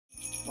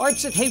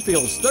Arts at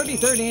Hayfield's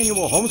 33rd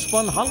Annual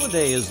Homespun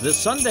Holiday is this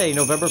Sunday,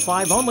 November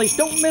 5 only.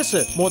 Don't miss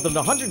it. More than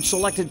 100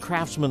 selected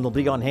craftsmen will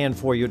be on hand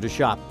for you to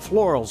shop.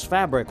 Florals,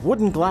 fabric,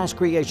 wooden glass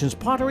creations,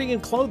 pottery,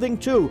 and clothing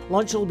too.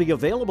 Lunch will be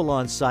available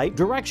on site.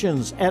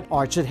 Directions at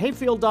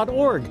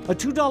artsathayfield.org. A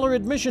 $2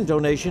 admission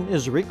donation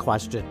is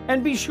requested.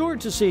 And be sure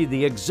to see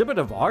the exhibit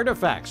of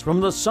artifacts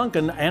from the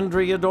sunken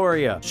Andrea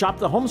Doria. Shop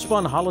the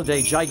Homespun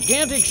Holiday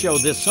Gigantic Show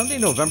this Sunday,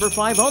 November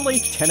 5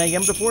 only, 10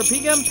 a.m. to 4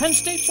 p.m., Penn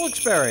State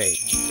Wilkes-Barre.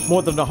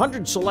 More than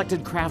 100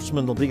 selected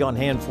craftsmen will be on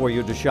hand for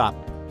you to shop.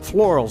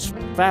 Florals,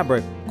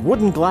 fabric,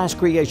 wooden glass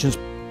creations,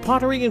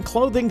 pottery, and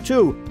clothing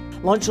too.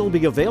 Lunch will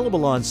be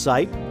available on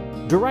site.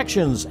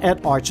 Directions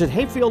at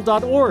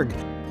artsathayfield.org.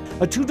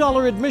 A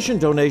 $2 admission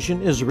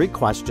donation is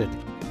requested.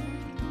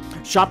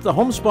 Shop the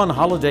Homespun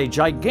Holiday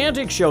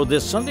Gigantic Show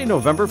this Sunday,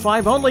 November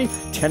 5 only,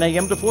 10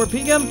 a.m. to 4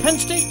 p.m., Penn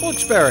State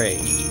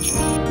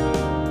Wilkes-Barre.